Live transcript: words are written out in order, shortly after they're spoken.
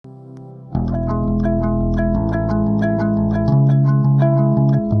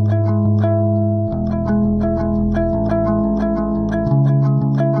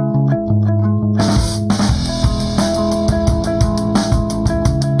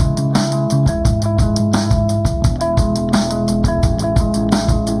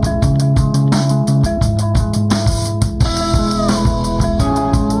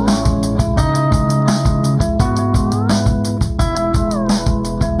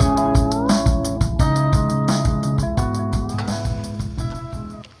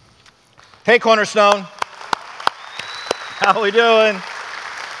Hey, Cornerstone. How we doing?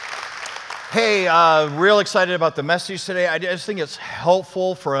 Hey, real excited about the message today. I just think it's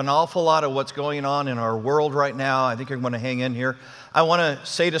helpful for an awful lot of what's going on in our world right now. I think you're going to hang in here. I want to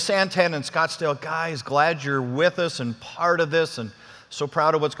say to Santan and Scottsdale, guys, glad you're with us and part of this, and so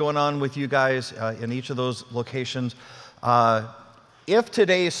proud of what's going on with you guys in each of those locations. If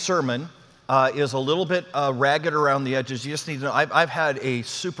today's sermon is a little bit ragged around the edges, you just need to know I've had a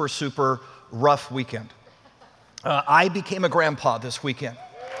super rough weekend. I became a grandpa this weekend.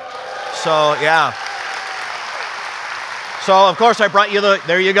 So, yeah. So, of course, I brought you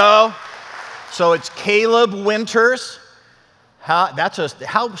there you go. So, it's Caleb Winters. How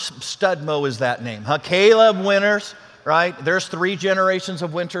studmo is that name, huh? Caleb Winters, right? There's 3 generations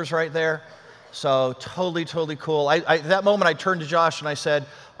of Winters right there. So, totally cool. That moment, I turned to Josh and I said,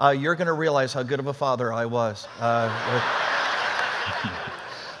 you're going to realize how good of a father I was.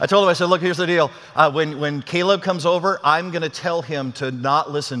 I told him, I said, look, here's the deal. When Caleb comes over, I'm going to tell him to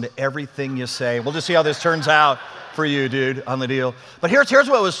not listen to everything you say. We'll just see how this turns out for you, dude, on the deal. But here's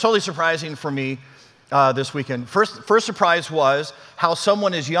what was totally surprising for me this weekend. First surprise was how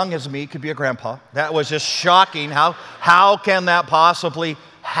someone as young as me could be a grandpa. That was just shocking. How can that possibly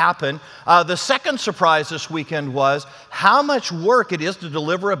happen? The second surprise this weekend was how much work it is to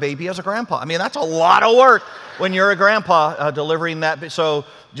deliver a baby as a grandpa. I mean, that's a lot of work when you're a grandpa delivering that. So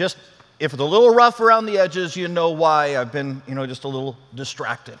just if it's a little rough around the edges, you know why I've been, just a little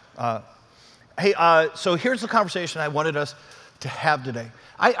distracted. So here's the conversation I wanted us to have today.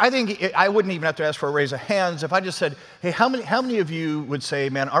 I think I wouldn't even have to ask for a raise of hands if I just said, hey, how many of you would say,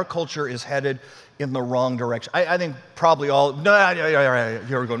 man, our culture is headed in the wrong direction? I think probably all.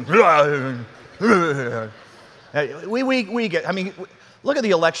 You're going. We get. I mean, look at the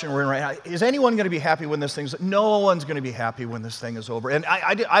election we're in right now. Is anyone going to be happy when this thing's? No one's going to be happy when this thing is over. And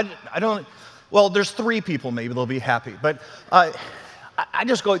I don't. Well, there's 3 people maybe they'll be happy, but I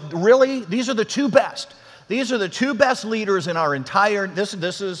just go, really? These are the 2 best. These are the 2 best leaders in our entire.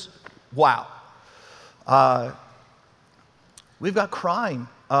 This is wow. We've got crime.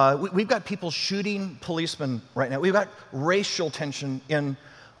 We've got people shooting policemen right now. We've got racial tension in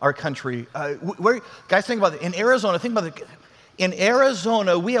our country. Guys, think about it. In Arizona, In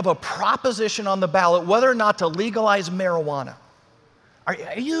Arizona, we have a proposition on the ballot whether or not to legalize marijuana. Are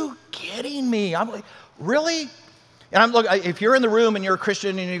you kidding me? I'm like, really? And if you're in the room and you're a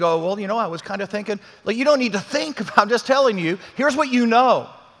Christian and you go, well, I was kind of thinking, you don't need to think. I'm just telling you, here's what you know.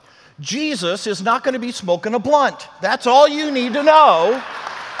 Jesus is not going to be smoking a blunt. That's all you need to know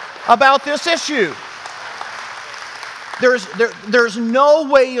about this issue. There's no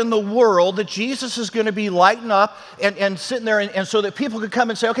way in the world that Jesus is going to be lighting up and sitting there and so that people could come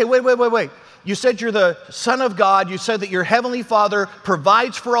and say, okay, wait. You said you're the Son of God. You said that your Heavenly Father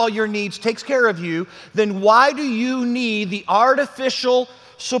provides for all your needs, takes care of you. Then why do you need the artificial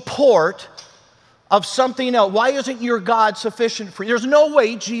support of something else? Why isn't your God sufficient for you? There's no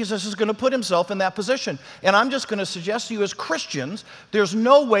way Jesus is going to put himself in that position. And I'm just going to suggest to you as Christians, there's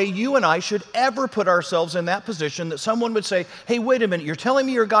no way you and I should ever put ourselves in that position that someone would say, hey, wait a minute, you're telling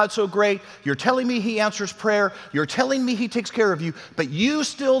me your God's so great, you're telling me he answers prayer, you're telling me he takes care of you, but you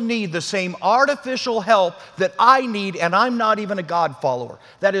still need the same artificial help that I need, and I'm not even a God follower.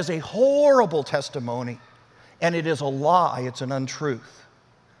 That is a horrible testimony, and it is a lie, it's an untruth.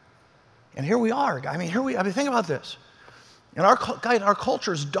 And here we are. Think about this. And our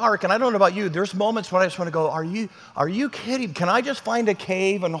culture is dark, and I don't know about you. There's moments when I just want to go, are you kidding? Can I just find a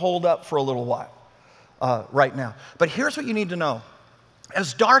cave and hold up for a little while right now? But here's what you need to know.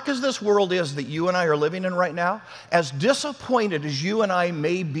 As dark as this world is that you and I are living in right now, as disappointed as you and I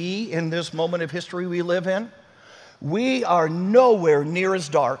may be in this moment of history we live in, we are nowhere near as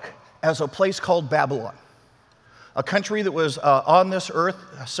dark as a place called Babylon. A country that was on this earth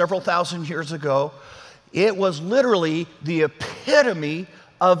several thousand years ago. It was literally the epitome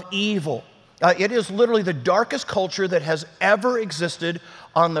of evil. It is literally the darkest culture that has ever existed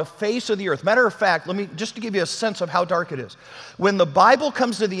on the face of the earth. Matter of fact, just to give you a sense of how dark it is. When the Bible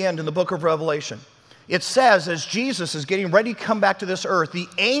comes to the end in the book of Revelation, it says as Jesus is getting ready to come back to this earth, the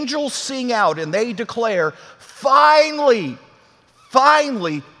angels sing out and they declare, finally,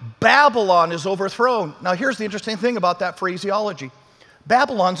 Babylon is overthrown. Now, here's the interesting thing about that phraseology.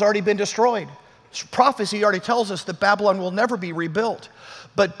 Babylon's already been destroyed. Prophecy already tells us that Babylon will never be rebuilt.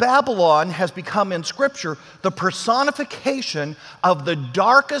 But Babylon has become in Scripture the personification of the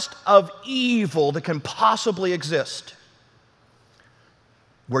darkest of evil that can possibly exist.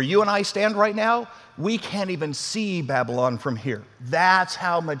 Where you and I stand right now, we can't even see Babylon from here. That's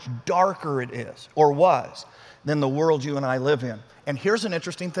how much darker it is, or was, than the world you and I live in. And here's an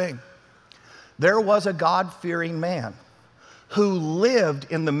interesting thing. there was a God-fearing man who lived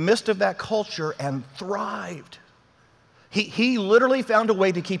in the midst of that culture and thrived. He literally found a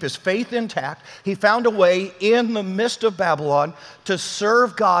way to keep his faith intact. He found a way in the midst of Babylon to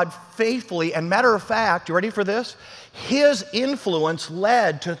serve God faithfully. And matter of fact, you ready for this? His influence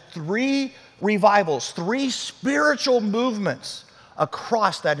led to 3 revivals, 3 spiritual movements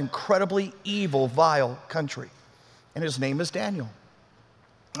across that incredibly evil, vile country. And his name is Daniel.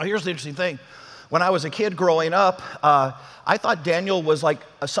 Now, here's the interesting thing. When I was a kid growing up, I thought Daniel was like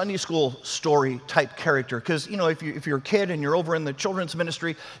a Sunday school story type character. Because, if you're a kid and you're over in the children's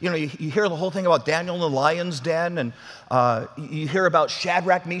ministry, you hear the whole thing about Daniel in the lion's den. And you hear about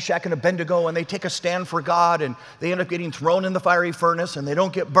Shadrach, Meshach, and Abednego. And they take a stand for God. And they end up getting thrown in the fiery furnace. And they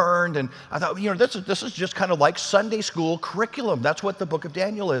don't get burned. And I thought, this is just kind of like Sunday school curriculum. That's what the book of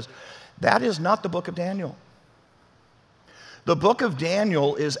Daniel is. That is not the book of Daniel. The book of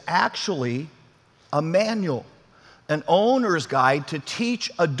Daniel is actually a manual, an owner's guide to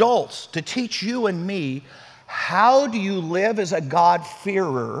teach adults, to teach you and me, how do you live as a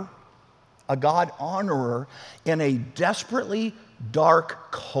God-fearer, a God-honorer in a desperately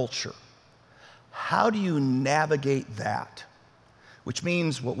dark culture? How do you navigate that? Which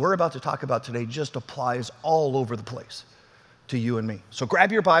means what we're about to talk about today just applies all over the place to you and me. So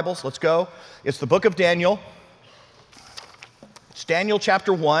grab your Bibles, let's go. It's the book of Daniel. It's Daniel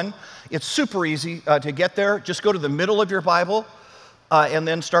chapter 1. It's super easy to get there. Just go to the middle of your Bible and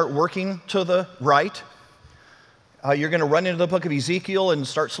then start working to the right. You're going to run into the book of Ezekiel and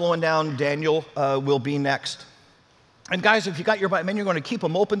start slowing down. Daniel will be next. And guys, if you got your Bible, man, you're going to keep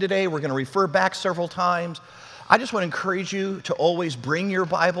them open today. We're going to refer back several times. I just want to encourage you to always bring your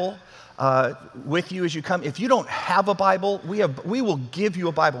Bible with you as you come. If you don't have a Bible, we will give you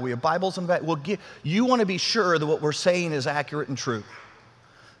a Bible. We have Bibles in the back. You want to be sure that what we're saying is accurate and true.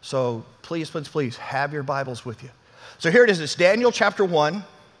 So please have your Bibles with you. So here it is. It's Daniel chapter 1.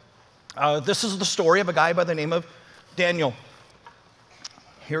 This is the story of a guy by the name of Daniel.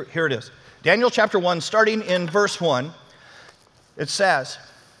 Here it is. Daniel chapter 1, starting in verse 1, it says,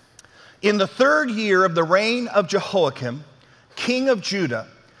 "In the 3rd year of the reign of Jehoiakim, king of Judah,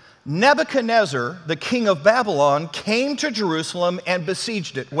 Nebuchadnezzar, the king of Babylon, came to Jerusalem and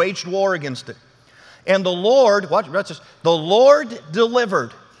besieged it," waged war against it. "And the Lord," watch this, "the Lord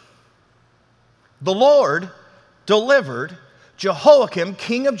delivered Jehoiakim,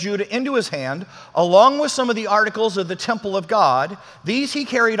 king of Judah, into his hand, along with some of the articles of the temple of God. These he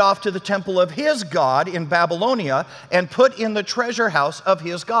carried off to the temple of his God in Babylonia and put in the treasure house of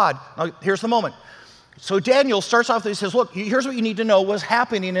his God." Now, here's the moment. So Daniel starts off, he says, look, here's what you need to know was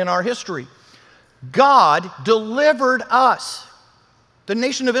happening in our history. God delivered us, the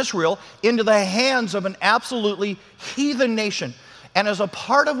nation of Israel, into the hands of an absolutely heathen nation. And as a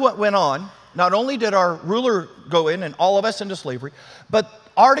part of what went on, not only did our ruler go in and all of us into slavery, but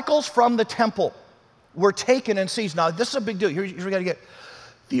articles from the temple were taken and seized. Now, this is a big deal. Here's what we got to get.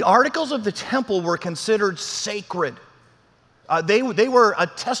 The articles of the temple were considered sacred. They were a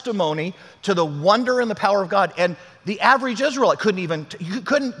testimony to the wonder and the power of God. And the average Israelite you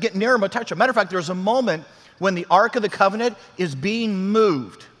couldn't get near them or touch them. Matter of fact, there's a moment when the Ark of the Covenant is being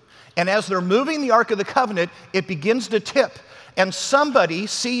moved. And as they're moving the Ark of the Covenant, it begins to tip. And somebody,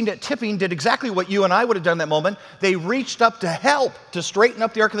 seeing it tipping, did exactly what you and I would have done in that moment. They reached up to help to straighten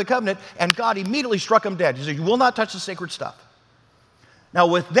up the Ark of the Covenant, and God immediately struck them dead. He said, "You will not touch the sacred stuff." Now,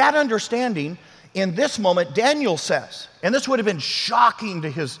 with that understanding, in this moment, Daniel says, and this would have been shocking to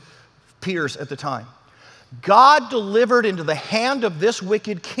his peers at the time, God delivered into the hand of this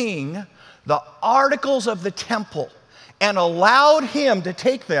wicked king the articles of the temple and allowed him to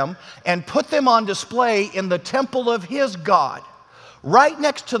take them and put them on display in the temple of his God, right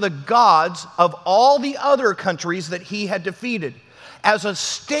next to the gods of all the other countries that he had defeated, as a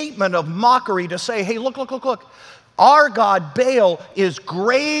statement of mockery to say, hey, look, our God Baal is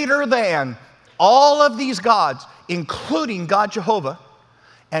greater than all of these gods, including God Jehovah.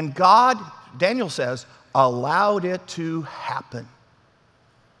 And God, Daniel says, allowed it to happen.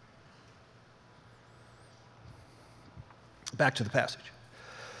 Back to the passage.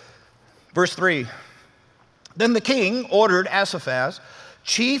 Verse 3. Then the king ordered Asaphat,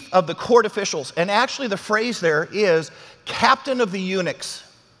 chief of the court officials, and actually the phrase there is captain of the eunuchs.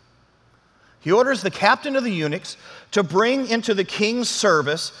 He orders the captain of the eunuchs to bring into the king's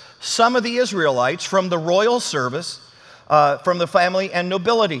service some of the Israelites from the royal service, from the family and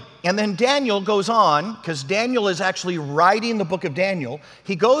nobility. And then Daniel goes on, because Daniel is actually writing the book of Daniel,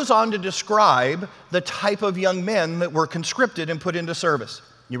 he goes on to describe the type of young men that were conscripted and put into service.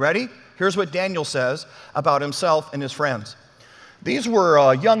 You ready? Here's what Daniel says about himself and his friends. These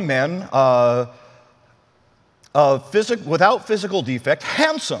were young men without physical defect,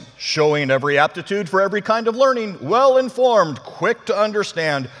 handsome, showing every aptitude for every kind of learning, well-informed, quick to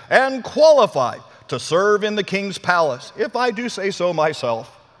understand, and qualified to serve in the king's palace, if I do say so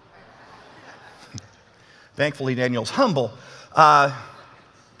myself. Thankfully, Daniel's humble.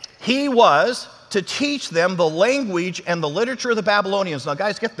 He was to teach them the language and the literature of the Babylonians. Now,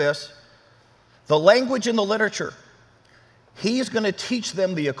 guys, get this. The language and the literature. He's going to teach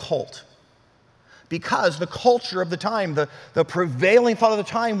them the occult. Because the culture of the time, the prevailing thought of the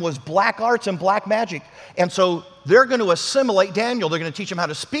time was black arts and black magic. And so they're going to assimilate Daniel. They're going to teach him how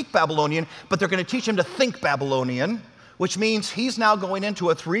to speak Babylonian, but they're going to teach him to think Babylonian, which means he's now going into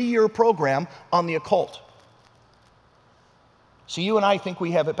a 3-year program on the occult. So you and I think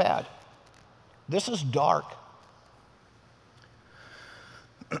we have it bad. This is dark.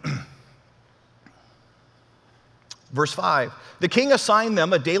 Verse 5, the king assigned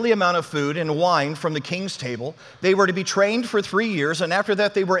them a daily amount of food and wine from the king's table. They were to be trained for 3 years, and after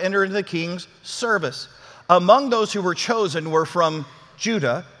that they were entered into the king's service. Among those who were chosen were from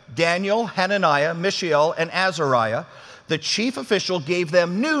Judah, Daniel, Hananiah, Mishael, and Azariah. The chief official gave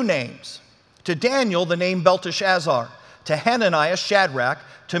them new names. To Daniel, the name Belteshazzar. To Hananiah, Shadrach.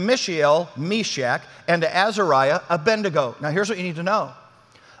 To Mishael, Meshach. And to Azariah, Abednego. Now here's what you need to know.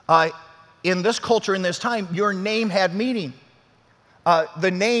 In this culture, in this time, your name had meaning.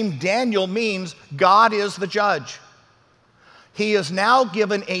 The name Daniel means God is the judge. He is now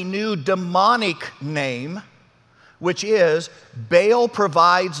given a new demonic name, which is Baal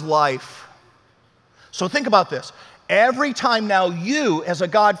provides life. So think about this. Every time now you, as a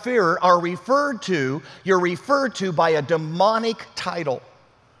God-fearer, you're referred to by a demonic title.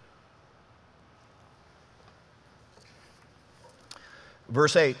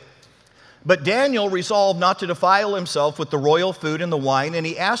 Verse 8. But Daniel resolved not to defile himself with the royal food and the wine, and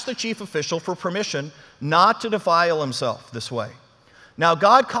he asked the chief official for permission not to defile himself this way. Now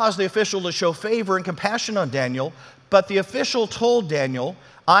God caused the official to show favor and compassion on Daniel, but the official told Daniel,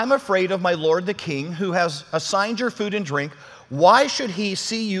 I'm afraid of my lord the king, who has assigned your food and drink. Why should he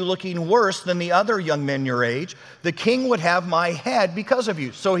see you looking worse than the other young men your age? The king would have my head because of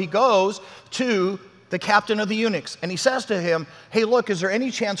you. So he goes to the captain of the eunuchs, and he says to him, hey, look, is there any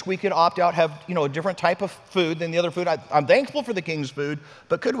chance we could opt out, have a different type of food than the other food? I'm thankful for the king's food,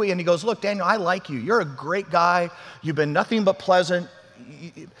 but could we? And he goes, look, Daniel, I like you. You're a great guy. You've been nothing but pleasant,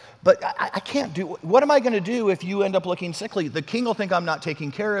 but I can't do, what am I going to do if you end up looking sickly? The king will think I'm not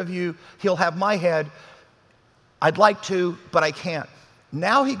taking care of you. He'll have my head. I'd like to, but I can't.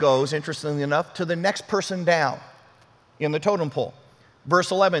 Now he goes, interestingly enough, to the next person down in the totem pole.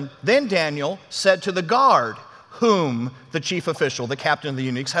 Verse 11, then Daniel said to the guard, whom the chief official, the captain of the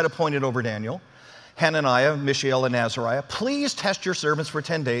eunuchs, had appointed over Daniel, Hananiah, Mishael, and Azariah, please test your servants for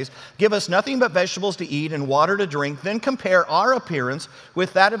 10 days. Give us nothing but vegetables to eat and water to drink. Then compare our appearance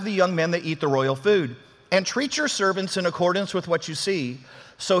with that of the young men that eat the royal food. And treat your servants in accordance with what you see.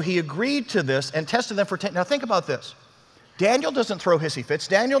 So he agreed to this and tested them for 10 days. Now think about this. Daniel doesn't throw hissy fits.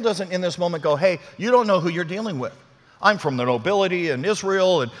 Daniel doesn't in this moment go, hey, you don't know who you're dealing with. I'm from the nobility in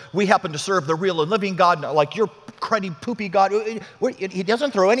Israel, and we happen to serve the real and living God, like your cruddy, poopy God. He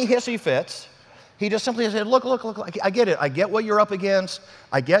doesn't throw any hissy fits. He just simply said, look, I get it. I get what you're up against.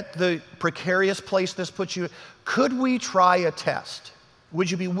 I get the precarious place this puts you. Could we try a test?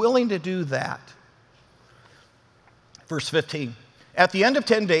 Would you be willing to do that? Verse 15. At the end of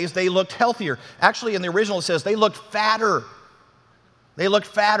 10 days, they looked healthier. Actually, in the original, it says they looked fatter. They looked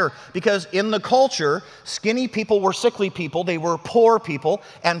fatter because in the culture, skinny people were sickly people, they were poor people,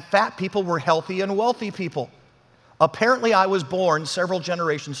 and fat people were healthy and wealthy people. Apparently, I was born several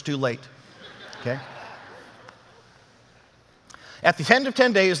generations too late. Okay? At the end of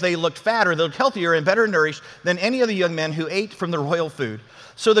 10 days, they looked fatter, they looked healthier and better nourished than any of the young men who ate from the royal food.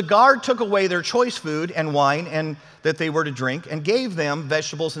 So the guard took away their choice food and wine and that they were to drink and gave them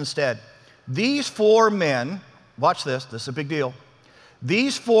vegetables instead. These 4 men, watch this is a big deal.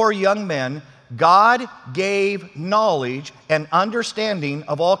 These 4 young men, God gave knowledge and understanding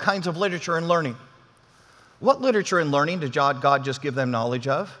of all kinds of literature and learning. What literature and learning did God just give them knowledge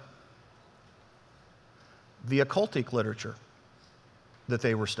of? The occultic literature that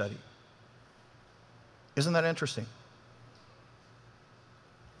they were studying. Isn't that interesting?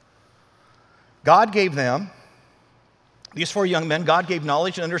 God gave them, these 4 young men, God gave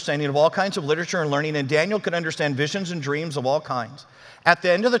knowledge and understanding of all kinds of literature and learning, and Daniel could understand visions and dreams of all kinds. At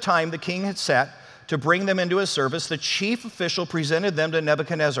the end of the time the king had set to bring them into his service, the chief official presented them to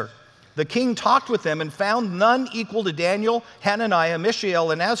Nebuchadnezzar. The king talked with them and found none equal to Daniel, Hananiah,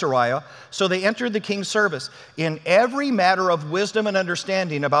 Mishael, and Azariah, so they entered the king's service in every matter of wisdom and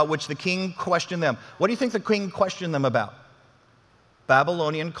understanding about which the king questioned them. What do you think the king questioned them about?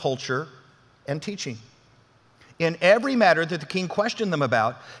 Babylonian culture and teaching. In every matter that the king questioned them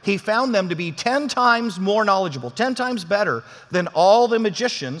about, he found them to be 10 times more knowledgeable, 10 times better than all the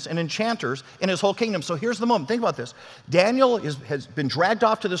magicians and enchanters in his whole kingdom. So here's the moment. Think about this. Daniel has been dragged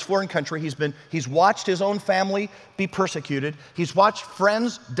off to this foreign country. He's watched his own family be persecuted. He's watched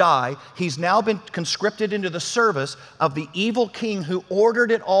friends die. He's now been conscripted into the service of the evil king who ordered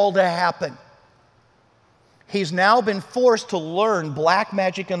it all to happen. He's now been forced to learn black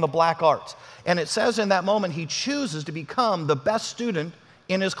magic and the black arts. And it says in that moment he chooses to become the best student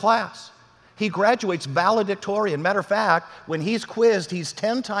in his class. He graduates valedictorian. Matter of fact, when he's quizzed, he's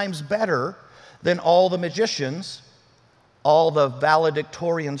 10 times better than all the magicians, all the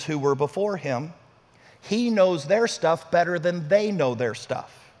valedictorians who were before him. He knows their stuff better than they know their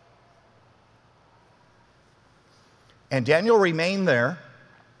stuff. And Daniel remained there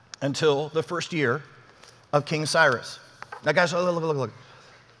until the first year of King Cyrus. Now guys, look.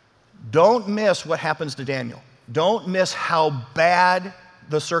 Don't miss what happens to Daniel. Don't miss how bad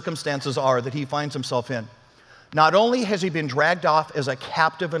the circumstances are that he finds himself in. Not only has he been dragged off as a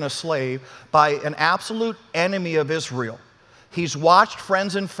captive and a slave by an absolute enemy of Israel, he's watched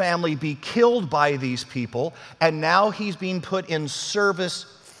friends and family be killed by these people, and now he's being put in service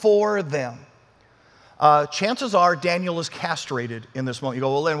for them. Chances are Daniel is castrated in this moment. You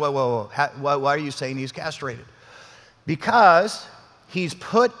go, well, Lynn, whoa. Why are you saying he's castrated? Because he's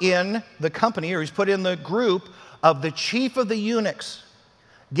put in the company, or he's put in the group of the chief of the eunuchs.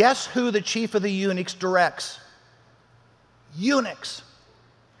 Guess who the chief of the eunuchs directs? Eunuchs.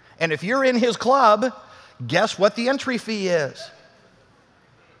 And if you're in his club, guess what the entry fee is?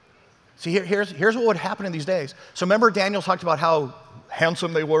 See, here's what would happen in these days. So remember Daniel talked about how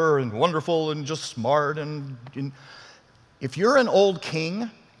handsome they were and wonderful and just smart. And if you're an old king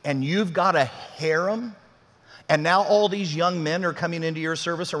and you've got a harem, and now all these young men are coming into your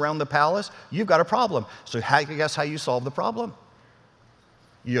service around the palace, you've got a problem. So guess how you solve the problem?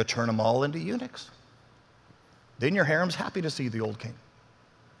 You turn them all into eunuchs. Then your harem's happy to see the old king.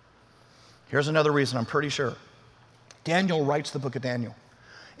 Here's another reason I'm pretty sure. Daniel writes the book of Daniel.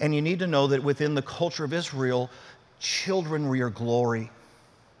 And you need to know that within the culture of Israel, children were your glory.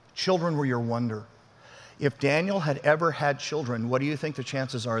 Children were your wonder. If Daniel had ever had children, what do you think the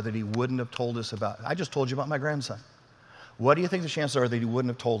chances are that he wouldn't have told us about? I just told you about my grandson. What do you think the chances are that he wouldn't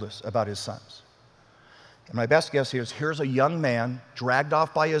have told us about his sons? And my best guess is here's a young man dragged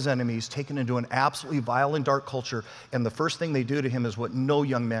off by his enemies, taken into an absolutely vile and dark culture, and the first thing they do to him is what no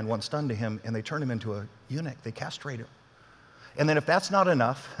young man once done to him, and they turn him into a eunuch. They castrate him. And then if that's not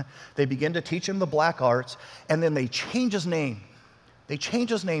enough, they begin to teach him the black arts, and then they change his name. They change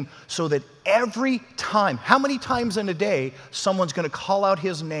his name so that every time, how many times in a day, someone's going to call out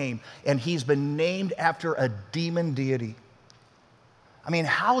his name, and he's been named after a demon deity. I mean,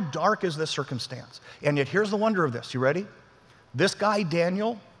 how dark is this circumstance? And yet here's the wonder of this. You ready? This guy,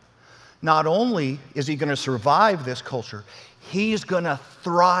 Daniel, not only is he going to survive this culture, he's going to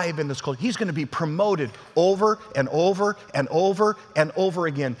thrive in this culture. He's going to be promoted over and over and over and over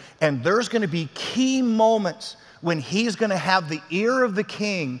again. And there's going to be key moments when he's going to have the ear of the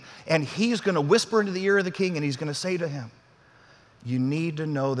king, and he's going to whisper into the ear of the king, and he's going to say to him, you need to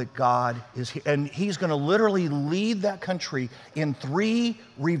know that God is here. And he's going to literally lead that country in 3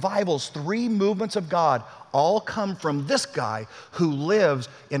 revivals, 3 movements of God, all come from this guy who lives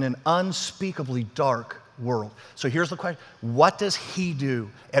in an unspeakably dark world. So here's the question. What does he do?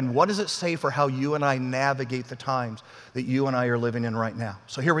 And what does it say for how you and I navigate the times that you and I are living in right now?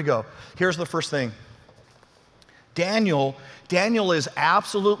 So here we go. Here's the first thing. Daniel is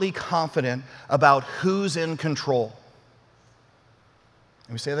absolutely confident about who's in control.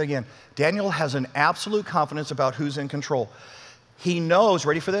 Let me say that again. Daniel has an absolute confidence about who's in control. He knows,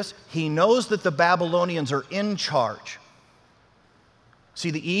 ready for this? He knows that the Babylonians are in charge.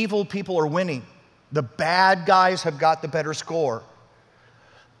 See, the evil people are winning. The bad guys have got the better score.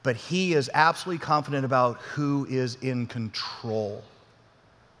 But he is absolutely confident about who is in control.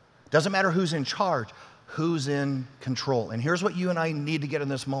 Doesn't matter who's in charge, who's in control. And here's what you and I need to get in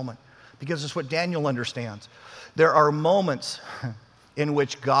this moment, because it's what Daniel understands. There are moments in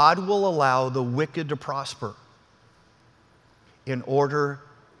which God will allow the wicked to prosper in order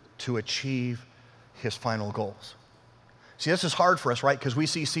to achieve his final goals. See, this is hard for us, right? Because we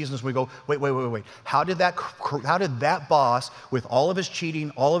see seasons, we go, wait. How did that boss, with all of his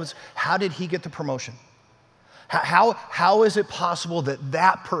cheating, how did he get the promotion? How is it possible that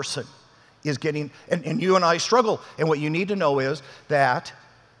that person is getting, and you and I struggle. And what you need to know is that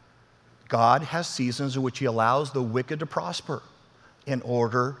God has seasons in which he allows the wicked to prosper in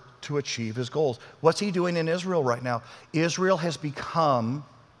order to achieve his goals. What's he doing in Israel right now? Israel has become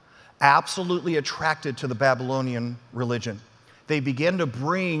absolutely attracted to the Babylonian religion. They begin to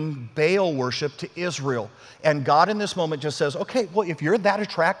bring Baal worship to Israel. And God in this moment just says, okay, well, if you're that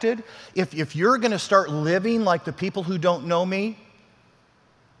attracted, if you're going to start living like the people who don't know me,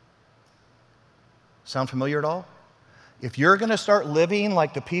 sound familiar at all? If you're going to start living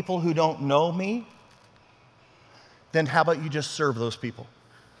like the people who don't know me, then how about you just serve those people?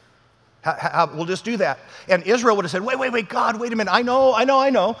 We'll just do that. And Israel would have said, wait, God, wait a minute. I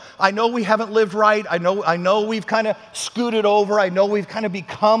know we haven't lived right. I know we've kind of scooted over. I know we've kind of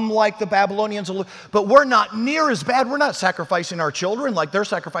become like the Babylonians, but we're not near as bad. We're not sacrificing our children like they're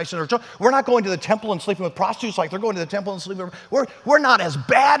sacrificing their children. We're not going to the temple and sleeping with prostitutes like they're going to the temple and sleeping with. We're not as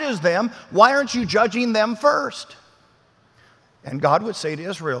bad as them. Why aren't you judging them first? And God would say to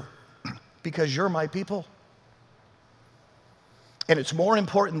Israel, because you're my people. And it's more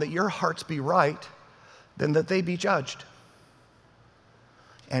important that your hearts be right than that they be judged.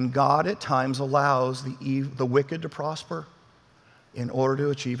 And God at times allows the wicked to prosper in order to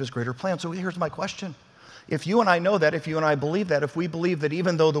achieve his greater plan. So here's my question. If you and I know that, if you and I believe that, if we believe that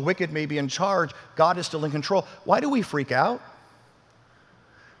even though the wicked may be in charge, God is still in control, why do we freak out?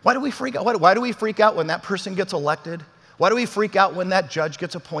 Why do we freak out? Why do we freak out when that person gets elected? Why do we freak out when that judge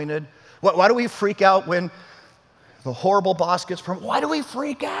gets appointed? Why do we freak out when the horrible boss gets promoted? Why do we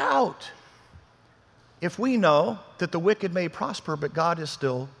freak out? If we know that the wicked may prosper, but God is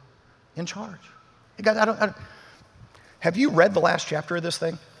still in charge. Hey guys, have you read the last chapter of this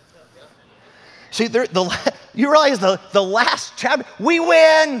thing? See, you realize the last chapter, we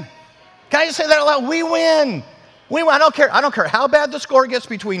win. Can I just say that out loud? We win. We win. I don't care how bad the score gets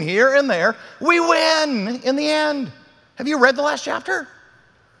between here and there. We win in the end. Have you read the last chapter?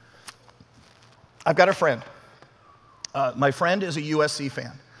 I've got a friend. My friend is a USC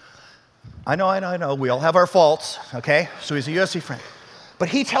fan. I know. We all have our faults, okay? So he's a USC friend. But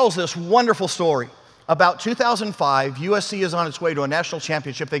he tells this wonderful story. About 2005, USC is on its way to a national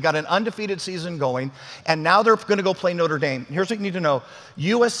championship. They got an undefeated season going, and now they're going to go play Notre Dame. Here's what you need to know.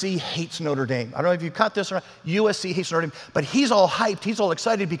 USC hates Notre Dame. I don't know if you caught this or not. USC hates Notre Dame. But he's all hyped. He's all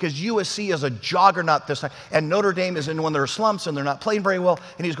excited because USC is a juggernaut this time, and Notre Dame is in one of their slumps, and they're not playing very well.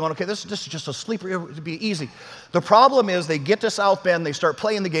 And he's going, okay, this is just a sleeper. It'll be easy. The problem is they get to South Bend. They start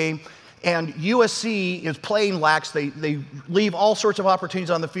playing the game. And USC is playing lax. They leave all sorts of opportunities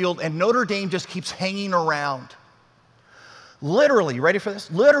on the field, and Notre Dame just keeps hanging around. Literally, ready for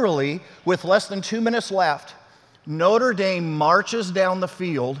this? Literally, with less than 2 minutes left, Notre Dame marches down the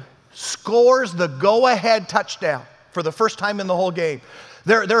field, scores the go-ahead touchdown for the first time in the whole game.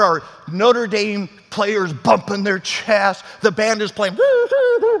 There are Notre Dame players bumping their chest. The band is playing.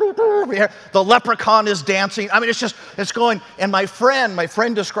 The leprechaun is dancing. I mean, it's going. And my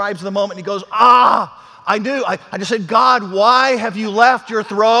friend describes the moment. He goes, I knew. I just said, God, why have you left your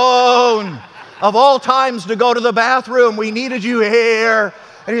throne? Of all times to go to the bathroom, we needed you here.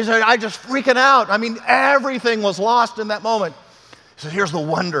 And he said, I just freaking out. I mean, everything was lost in that moment. He said, here's the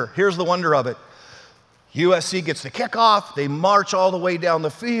wonder. Here's the wonder of it. USC gets the kickoff. They march all the way down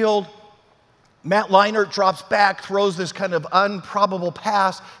the field. Matt Leinart drops back, throws this kind of improbable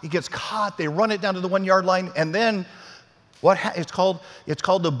pass. He gets caught. They run it down to the 1 yard line. And then it's called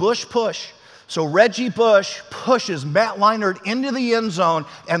the Bush push. So Reggie Bush pushes Matt Leinart into the end zone,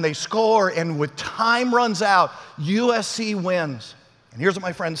 and they score. And with time runs out, USC wins. And here's what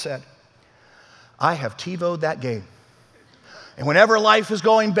my friend said. I have TiVo'd that game. And whenever life is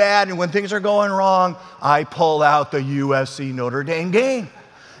going bad and when things are going wrong, I pull out the USC Notre Dame game.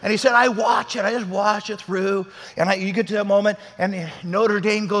 And he said, I watch it. I just watch it through. And you get to that moment, and Notre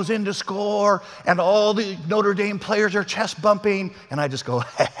Dame goes in to score, and all the Notre Dame players are chest bumping. And I just go,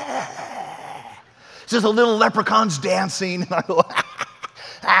 It's just the little leprechauns dancing. And I go,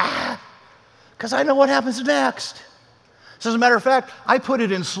 because I know what happens next. So as a matter of fact, I put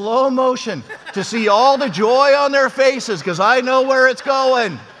it in slow motion to see all the joy on their faces because I know where it's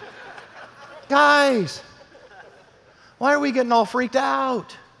going. Guys, why are we getting all freaked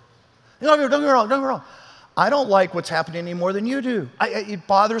out? Don't get me wrong. I don't like what's happening any more than you do. It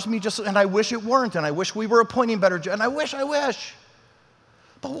bothers me and I wish it weren't, and I wish we were appointing better, and I wish.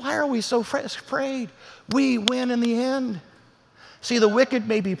 But why are we so afraid? We win in the end. See, the wicked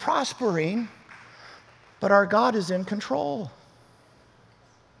may be prospering, but our God is in control.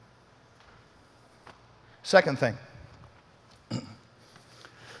 Second thing,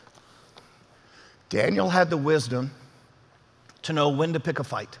 Daniel had the wisdom to know when to pick a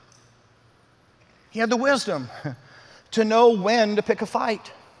fight. He had the wisdom to know when to pick a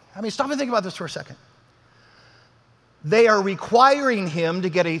fight. I mean, stop and think about this for a second. They are requiring him to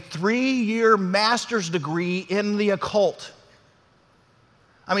get a 3-year master's degree in the occult.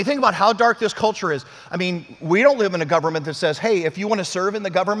 I mean, think about how dark this culture is. I mean, we don't live in a government that says, hey, if you want to serve in the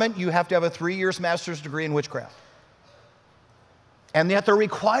government, you have to have a 3-year master's degree in witchcraft. And yet they're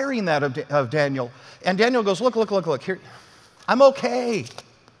requiring that of Daniel. And Daniel goes, look, here, I'm okay.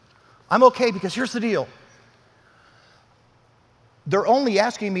 I'm okay because here's the deal. They're only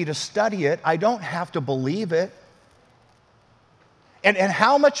asking me to study it. I don't have to believe it. And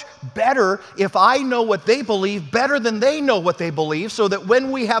how much better if I know what they believe better than they know what they believe, so that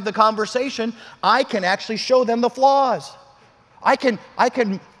when we have the conversation, I can actually show them the flaws. I can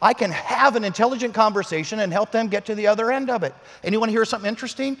have an intelligent conversation and help them get to the other end of it. And you want to hear something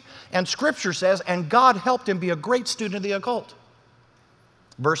interesting? And Scripture says, and God helped him be a great student of the occult.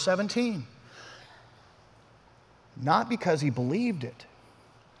 Verse 17. Not because he believed it,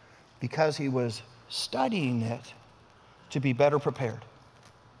 because he was studying it to be better prepared.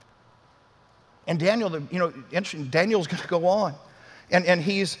 And Daniel, interesting, Daniel's going to go on. And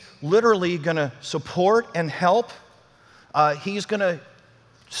he's literally going to support and help. He's going to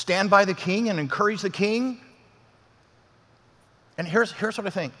stand by the king and encourage the king. And here's what I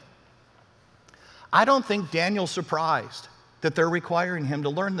think. I don't think Daniel's surprised that they're requiring him to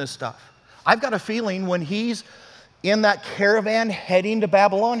learn this stuff. I've got a feeling when he's in that caravan heading to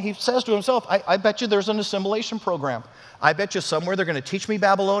Babylon, he says to himself, I bet you there's an assimilation program. I bet you somewhere they're going to teach me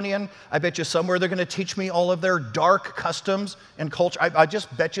Babylonian. I bet you somewhere they're going to teach me all of their dark customs and culture. I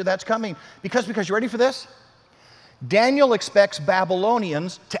just bet you that's coming. Because you ready for this? Daniel expects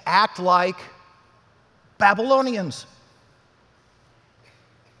Babylonians to act like Babylonians.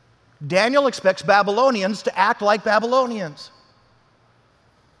 Daniel expects Babylonians to act like Babylonians.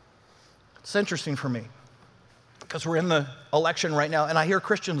 It's interesting for me because we're in the election right now, and I hear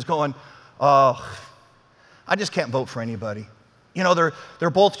Christians going, oh, I just can't vote for anybody. You know, they're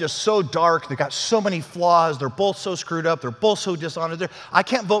both just so dark. They've got so many flaws. They're both so screwed up. They're both so dishonored. I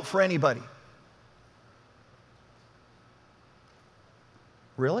can't vote for anybody.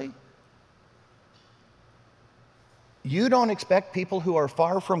 Really? You don't expect people who are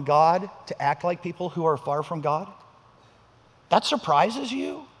far from God to act like people who are far from God? That surprises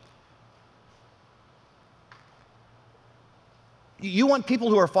you? You want people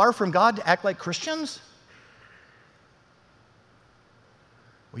who are far from God to act like Christians?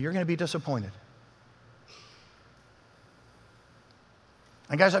 Well, you're going to be disappointed.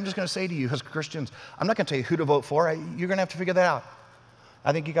 And guys, I'm just going to say to you as Christians, I'm not going to tell you who to vote for. You're going to have to figure that out.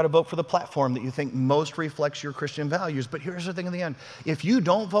 I think you got to vote for the platform that you think most reflects your Christian values. But here's the thing in the end. If you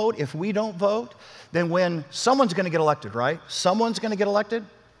don't vote, if we don't vote, then when someone's going to get elected, right? Someone's going to get elected.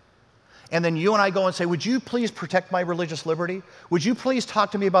 And then you and I go and say, would you please protect my religious liberty? Would you please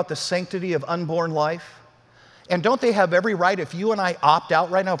talk to me about the sanctity of unborn life? And don't they have every right, if you and I opt out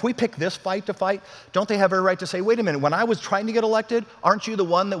right now, if we pick this fight to fight, don't they have every right to say, wait a minute, when I was trying to get elected, aren't you the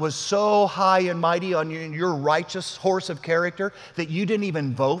one that was so high and mighty on your righteous horse of character that you didn't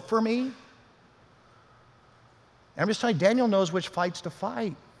even vote for me? And I'm just telling you, Daniel knows which fights to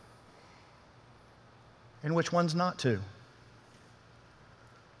fight and which ones not to.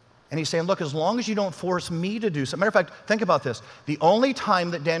 And he's saying, look, as long as you don't force me to do something. Matter of fact, think about this. The only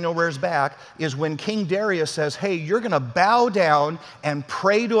time that Daniel rears back is when King Darius says, hey, you're going to bow down and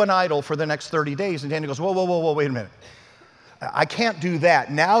pray to an idol for the next 30 days. And Daniel goes, whoa, wait a minute. I can't do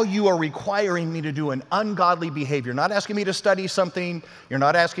that. Now you are requiring me to do an ungodly behavior. You're not asking me to study something. You're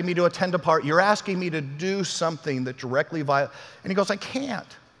not asking me to attend a part. You're asking me to do something that directly violates. And he goes, I can't.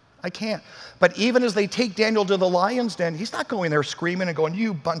 But even as they take Daniel to the lion's den, he's not going there screaming and going,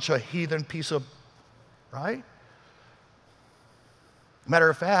 you bunch of heathen piece of, right? Matter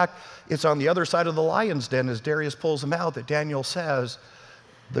of fact, it's on the other side of the lion's den as Darius pulls him out that Daniel says,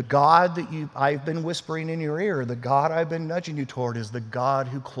 the God that I've been whispering in your ear, the God I've been nudging you toward is the God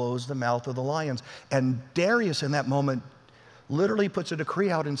who closed the mouth of the lions. And Darius in that moment literally puts a decree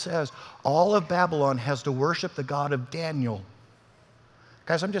out and says, all of Babylon has to worship the God of Daniel.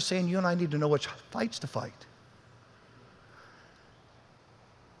 Guys, I'm just saying you and I need to know which fights to fight.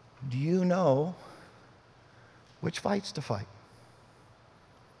 Do you know which fights to fight?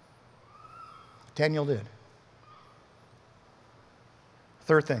 Daniel did.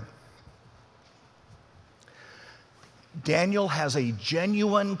 Third thing. Daniel has a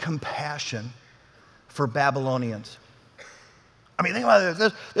genuine compassion for Babylonians. I mean, think about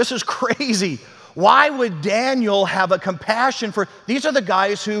this. This is crazy. Why would Daniel have a compassion for, these are the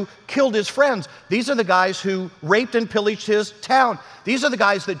guys who killed his friends. These are the guys who raped and pillaged his town. These are the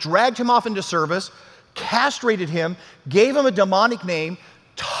guys that dragged him off into service, castrated him, gave him a demonic name,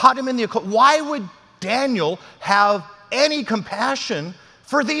 taught him in the occult. Why would Daniel have any compassion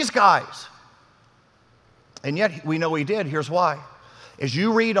for these guys? And yet we know he did. Here's why. As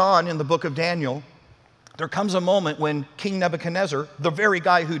you read on in the book of Daniel, there comes a moment when King Nebuchadnezzar, the very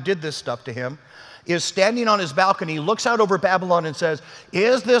guy who did this stuff to him, is standing on his balcony, looks out over Babylon and says,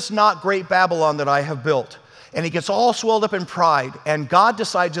 "Is this not great Babylon that I have built?" And he gets all swelled up in pride. And God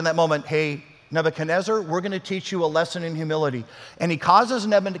decides in that moment, "Hey, Nebuchadnezzar, we're going to teach you a lesson in humility." And he causes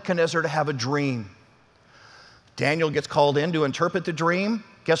Nebuchadnezzar to have a dream. Daniel gets called in to interpret the dream.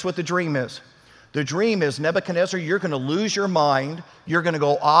 Guess what the dream is? The dream is, Nebuchadnezzar, you're going to lose your mind. You're going to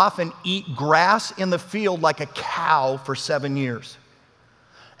go off and eat grass in the field like a cow for 7 years.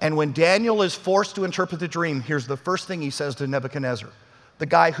 And when Daniel is forced to interpret the dream, here's the first thing he says to Nebuchadnezzar, the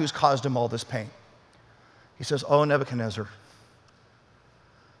guy who's caused him all this pain. He says, "Oh, Nebuchadnezzar,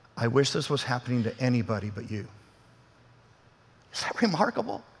 I wish this was happening to anybody but you." Is that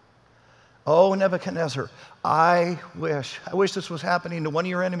remarkable? "Oh, Nebuchadnezzar, I wish this was happening to one of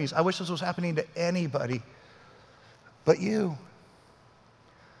your enemies. I wish this was happening to anybody but you."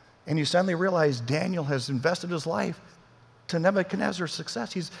 And you suddenly realize Daniel has invested his life to Nebuchadnezzar's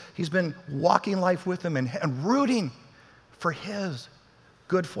success. He's been walking life with him and rooting for his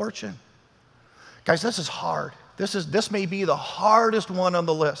good fortune. Guys, this is hard. This may be the hardest one on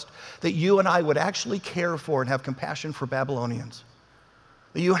the list, that you and I would actually care for and have compassion for Babylonians.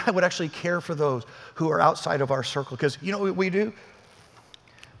 That you and I would actually care for those who are outside of our circle. Because you know what we do?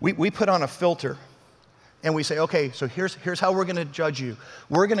 We put on a filter and we say, okay, so here's how we're going to judge you.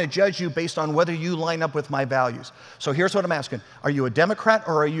 We're going to judge you based on whether you line up with my values. So here's what I'm asking. Are you a Democrat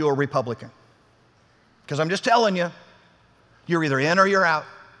or are you a Republican? Because I'm just telling you, you're either in or you're out.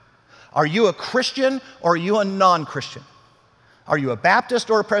 Are you a Christian or are you a non-Christian? Are you a Baptist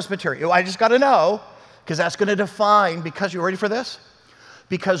or a Presbyterian? I just got to know, because that's going to define, because you ready for this?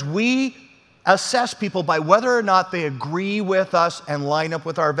 Because we assess people by whether or not they agree with us and line up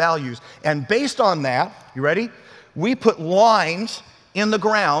with our values. And based on that, you ready? We put lines in the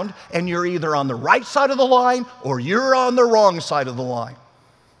ground, and you're either on the right side of the line or you're on the wrong side of the line.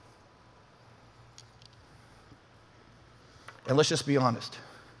 And let's just be honest.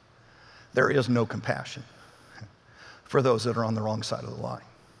 There is no compassion for those that are on the wrong side of the line.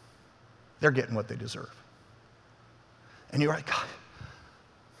 They're getting what they deserve. And you're like,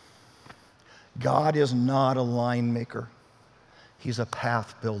 God is not a line maker. He's a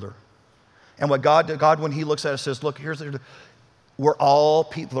path builder. And what God, when he looks at us, says, look, we're all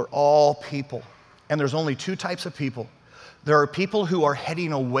people. They're all people. And there's only two types of people. There are people who are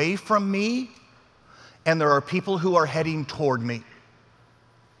heading away from me, and there are people who are heading toward me.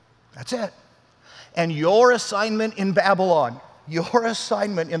 That's it. And your assignment in Babylon, your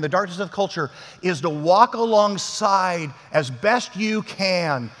assignment in the darkness of culture, is to walk alongside as best you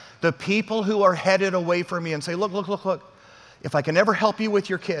can the people who are headed away from me and say, look. If I can ever help you with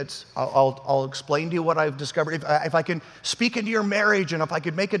your kids, I'll explain to you what I've discovered. If I can speak into your marriage and if I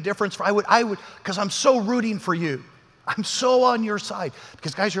could make a difference, I would, because I'm so rooting for you. I'm so on your side.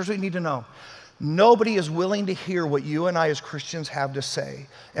 Because guys, here's what you need to know. Nobody is willing to hear what you and I as Christians have to say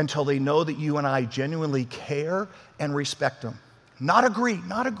until they know that you and I genuinely care and respect them. Not agree.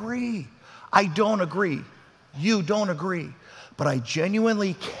 I don't agree. You don't agree. But I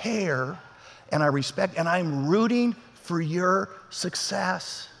genuinely care and I respect and I'm rooting for your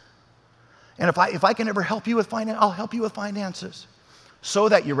success. And if I can ever help you with finance, I'll help you with finances. So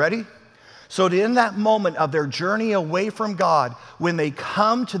that, you ready? So that in that moment of their journey away from God, when they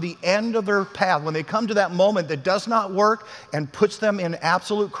come to the end of their path, when they come to that moment that does not work and puts them in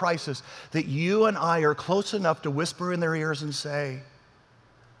absolute crisis, that you and I are close enough to whisper in their ears and say,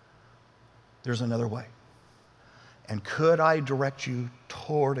 there's another way. And could I direct you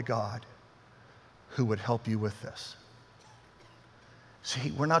toward a God who would help you with this?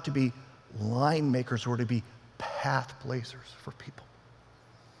 See, we're not to be line makers, we're to be path blazers for people.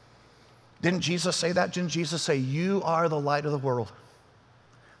 Didn't Jesus say that? Didn't Jesus say, you are the light of the world?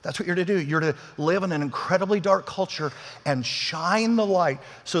 That's what you're to do. You're to live in an incredibly dark culture and shine the light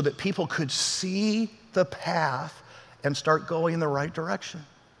so that people could see the path and start going in the right direction.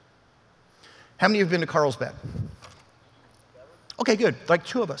 How many of you have been to Carlsbad? Okay, good, like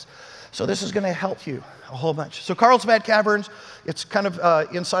 2 of us. So this is going to help you a whole bunch. So Carlsbad Caverns, it's kind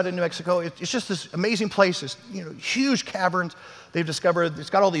of inside of New Mexico. It's just this amazing place. It's, huge caverns. They've discovered it's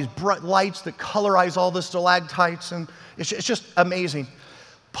got all these bright lights that colorize all the stalactites, and it's just amazing.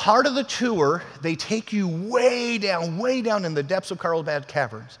 Part of the tour, they take you way down in the depths of Carlsbad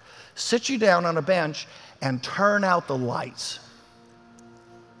Caverns, sit you down on a bench, and turn out the lights.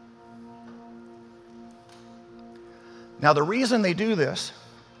 Now, the reason they do this,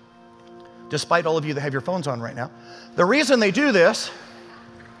 despite all of you that have your phones on right now, the reason they do this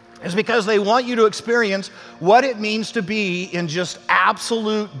is because they want you to experience what it means to be in just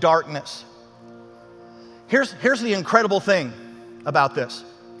absolute darkness. Here's the incredible thing about this,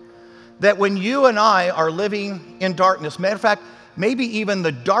 that when you and I are living in darkness, matter of fact, maybe even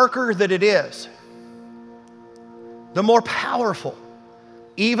the darker that it is, the more powerful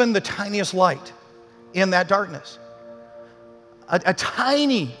even the tiniest light in that darkness. A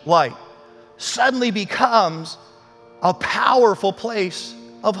tiny light suddenly becomes a powerful place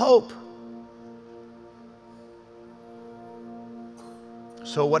of hope.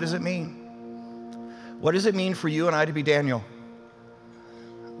 So what does it mean? What does it mean for you and I to be Daniel,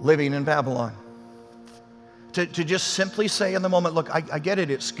 living in Babylon? To just simply say in the moment, look, I get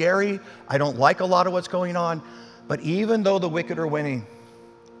it, it's scary, I don't like a lot of what's going on, but even though the wicked are winning,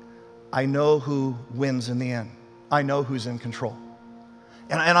 I know who wins in the end. I know who's in control.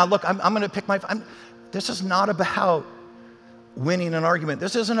 And I'm going to pick this is not about winning an argument.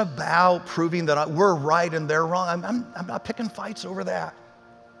 This isn't about proving that we're right and they're wrong. I'm not picking fights over that.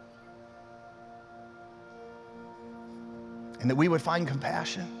 And that we would find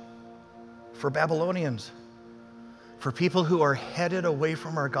compassion for Babylonians, for people who are headed away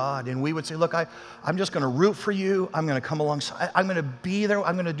from our God. And we would say, look, I'm just going to root for you. I'm going to come alongside. I'm going to be there.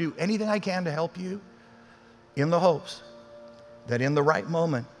 I'm going to do anything I can to help you, in the hopes that in the right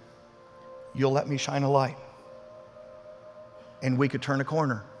moment, you'll let me shine a light. And we could turn a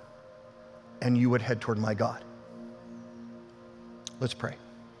corner and you would head toward my God. Let's pray.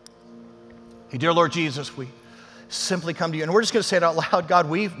 Hey, dear Lord Jesus, we simply come to you, and we're just going to say it out loud. God,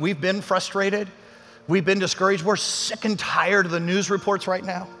 we've been frustrated. We've been discouraged. We're sick and tired of the news reports right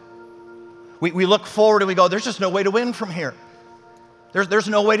now. We look forward and we go, there's just no way to win from here. There's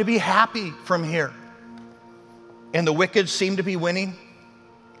no way to be happy from here. And the wicked seem to be winning.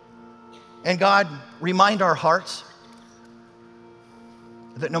 And God, remind our hearts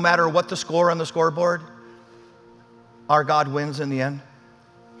that no matter what the score on the scoreboard, our God wins in the end.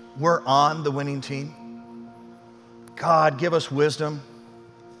 We're on the winning team. God, give us wisdom.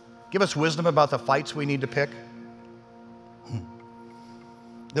 Give us wisdom about the fights we need to pick.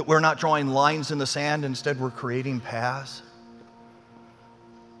 That we're not drawing lines in the sand, instead we're creating paths.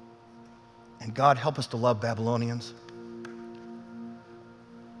 And God, help us to love Babylonians.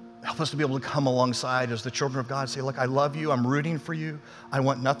 Help us to be able to come alongside as the children of God, say, look, I love you, I'm rooting for you, I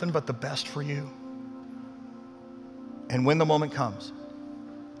want nothing but the best for you. And when the moment comes,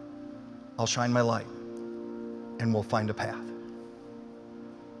 I'll shine my light and we'll find a path.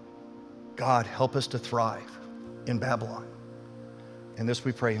 God, help us to thrive in Babylon. And this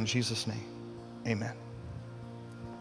we pray in Jesus' name, amen.